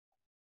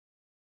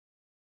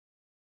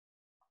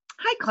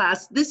Hi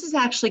class, this is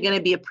actually going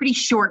to be a pretty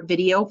short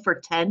video for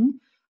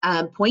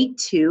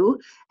 10.2,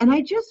 and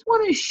I just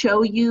want to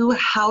show you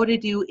how to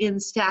do in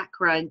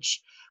StatCrunch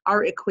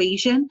our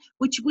equation,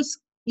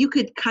 you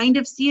could kind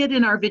of see it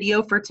in our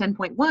video for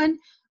 10.1,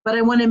 but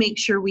I want to make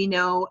sure we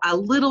know a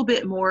little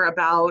bit more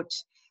about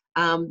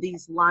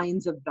these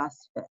lines of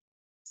best fit.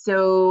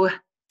 So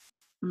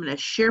I'm going to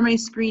share my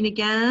screen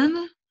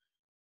again.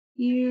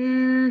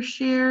 Here,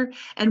 share,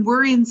 and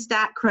we're in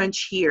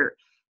StatCrunch here.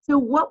 So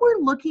what we're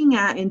looking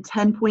at in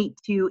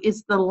 10.2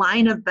 is the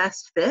line of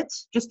best fit,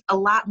 just a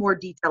lot more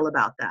detail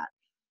about that.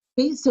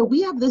 Okay, so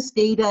we have this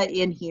data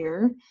in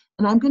here,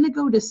 and I'm going to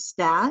go to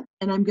stat,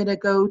 and I'm going to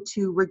go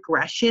to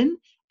regression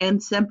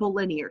and simple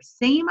linear.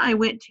 Same I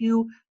went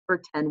to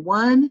for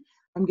 10.1.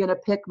 I'm going to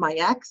pick my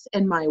x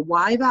and my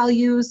y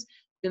values.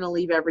 I'm going to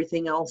leave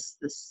everything else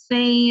the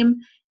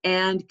same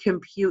and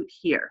compute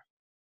here.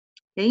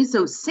 Okay,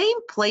 so same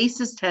place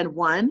as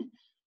 10.1,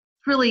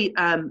 really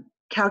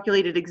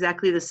calculated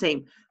exactly the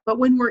same. But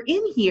when we're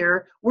in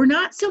here, we're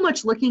not so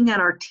much looking at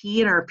our t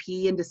and our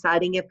p and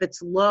deciding if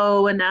it's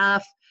low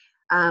enough.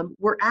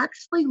 We're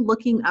actually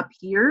looking up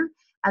here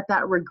at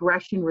that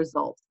regression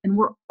result. And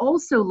we're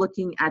also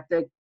looking at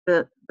the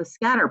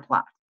scatter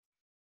plot.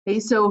 Okay,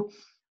 so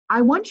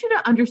I want you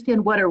to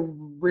understand what a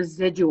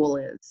residual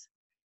is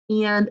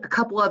and a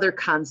couple other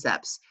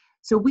concepts.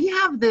 So we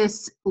have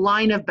this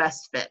line of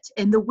best fit,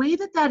 and the way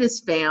that that is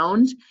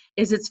found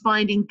is it's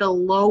finding the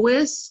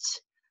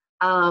lowest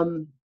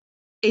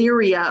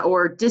area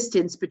or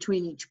distance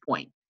between each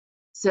point.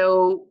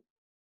 So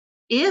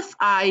if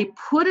I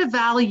put a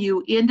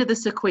value into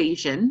this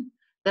equation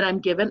that I'm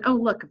given, oh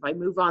look, if I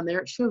move on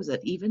there, it shows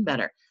it even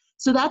better.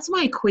 So that's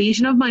my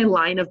equation of my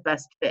line of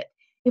best fit.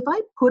 If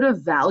I put a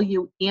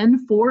value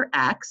in for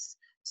x,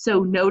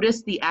 so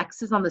notice the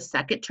x is on the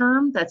second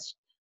term, it's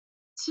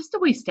just the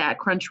way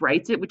StatCrunch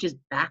writes it, which is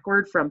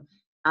backward from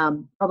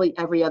probably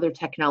every other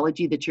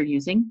technology that you're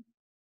using.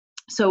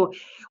 So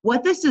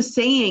what this is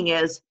saying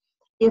is,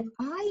 if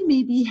I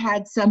maybe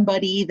had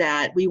somebody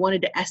that we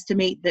wanted to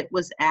estimate that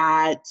was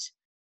at,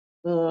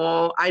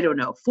 I don't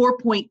know,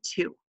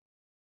 4.2,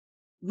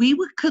 we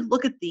could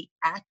look at the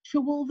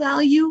actual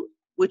value,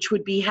 which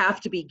would have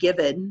to be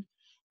given,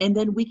 and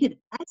then we could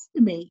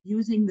estimate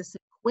using this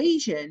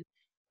equation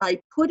by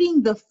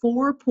putting the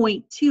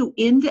 4.2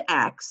 into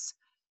x,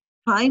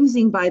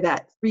 timesing by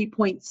that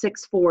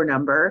 3.64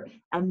 number,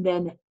 and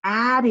then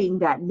adding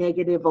that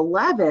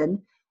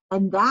 -11,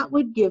 and that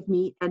would give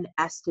me an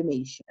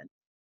estimation.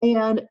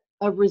 And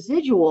a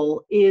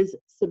residual is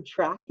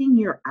subtracting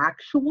your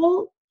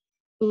actual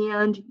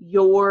and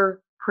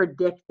your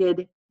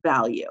predicted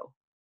value.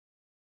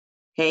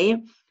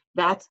 Okay,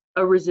 that's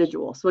a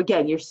residual. So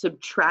again, you're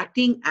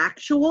subtracting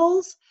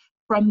actuals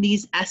from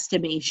these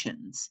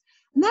estimations.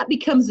 And that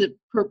becomes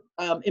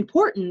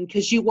important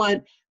because you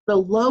want the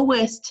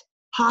lowest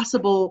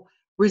possible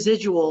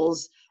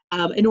residuals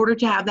in order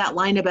to have that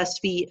line of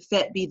best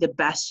fit be the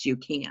best you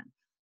can.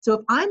 So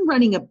if I'm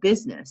running a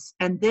business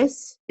and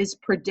this is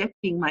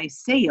predicting my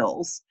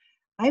sales,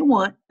 I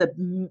want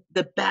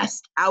the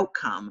best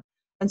outcome.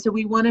 And so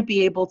we want to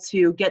be able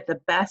to get the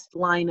best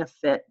line of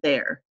fit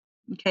there,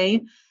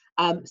 okay,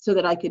 so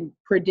that I can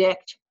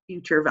predict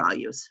future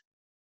values.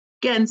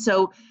 Again,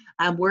 so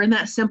we're in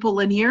that simple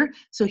linear.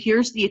 So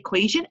here's the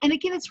equation. And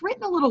again, it's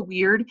written a little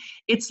weird.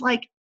 It's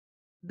like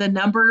the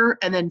number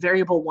and then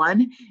variable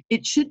 1.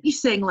 It should be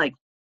saying like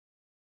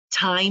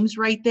times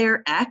right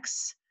there,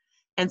 x.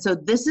 And so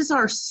this is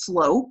our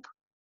slope,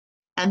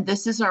 and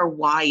this is our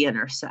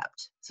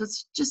y-intercept. So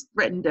it's just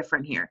written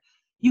different here.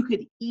 You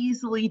could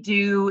easily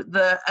do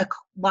the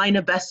line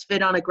of best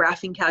fit on a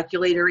graphing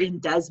calculator in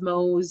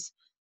Desmos,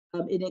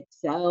 in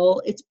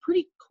Excel. It's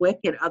pretty quick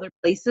in other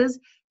places.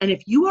 And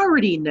if you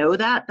already know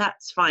that,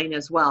 that's fine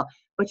as well.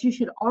 But you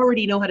should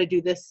already know how to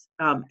do this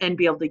and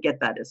be able to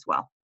get that as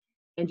well.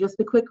 And just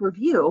a quick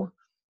review,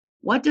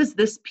 what does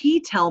this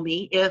P tell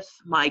me if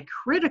my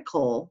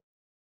critical,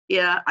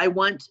 I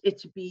want it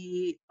to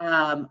be,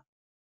 our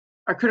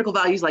critical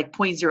value is like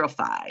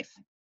 0.05.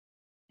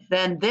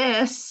 Then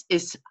this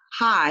is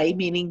high,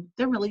 meaning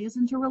there really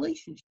isn't a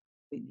relationship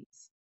between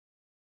these.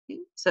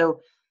 Okay? So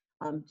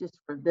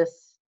just for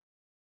this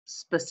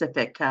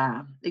specific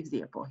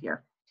example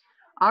here.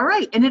 All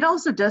right, and it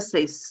also does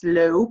say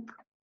slope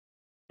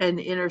and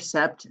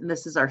intercept, and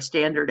this is our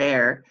standard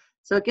error.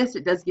 So I guess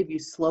it does give you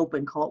slope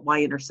and call it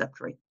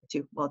y-intercept right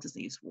too. Well, it doesn't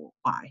use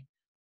y.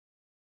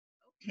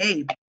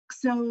 Okay,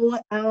 so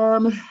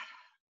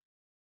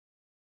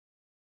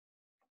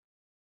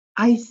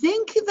I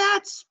think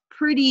that's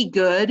pretty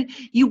good.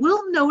 You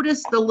will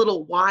notice the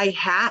little y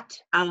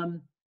hat.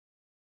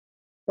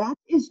 That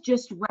is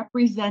just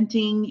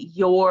representing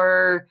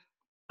your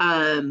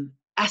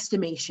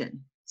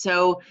estimation.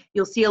 So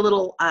you'll see a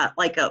little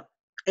like a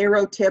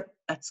arrow tip.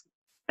 That's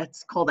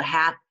called a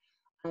hat.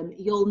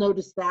 You'll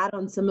notice that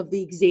on some of the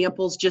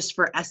examples just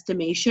for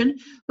estimation,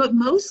 but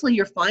mostly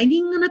you're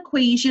finding an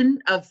equation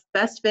of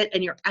best fit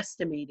and you're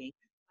estimating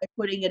by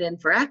putting it in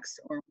for x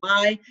or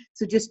y.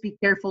 So just be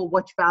careful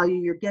which value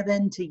you're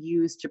given to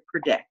use to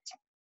predict.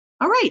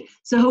 All right,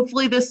 so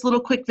hopefully this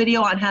little quick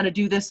video on how to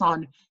do this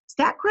on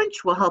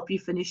StatCrunch will help you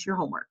finish your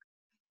homework.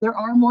 There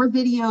are more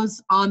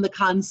videos on the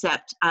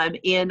concept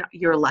in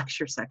your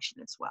lecture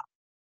section as well.